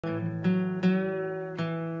Heard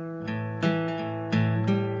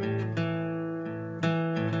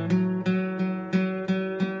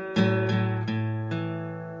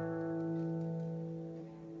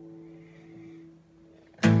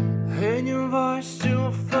your voice to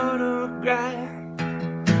a photograph,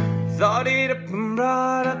 thought it up and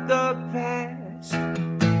brought up the past.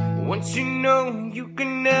 Once you know you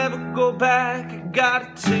can never go back, you gotta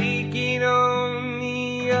take it on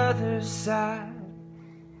the other side.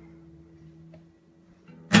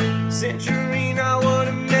 Century not what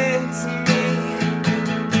it meant to me,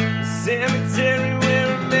 the cemetery where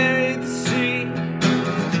I buried the sea.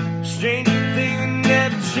 Stranger thing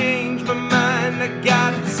that never changed my mind, I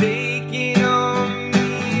gotta take it on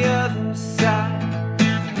the other side.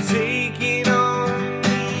 Take it on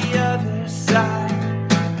the other side.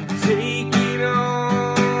 Take it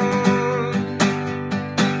on.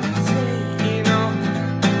 Take it on.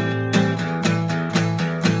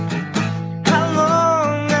 How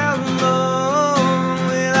long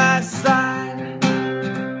will I slide?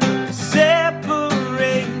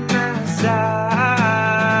 Separate my side.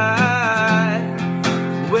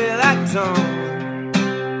 Well, I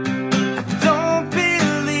don't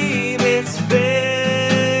believe it's fair.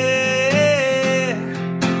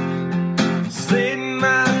 Slit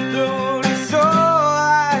my throat is all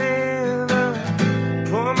I ever.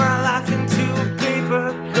 Pour my life into a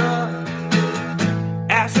paper cup.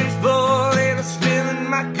 Ashtrays full and I'm spilling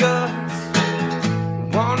my guts.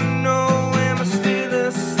 Wanna know, am I still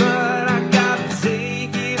a slut? I gotta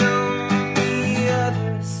take it on the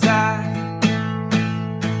other side.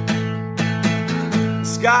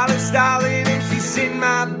 Scarlet starling and she's in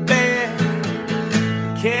my bed.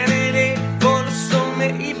 Candidate for the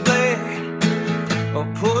soulmate bled. Or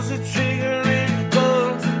pulls the trigger and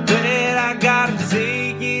goes to bed. I gotta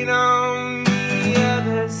take it on the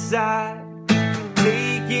other side.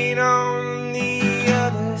 Take it on the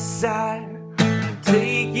other side.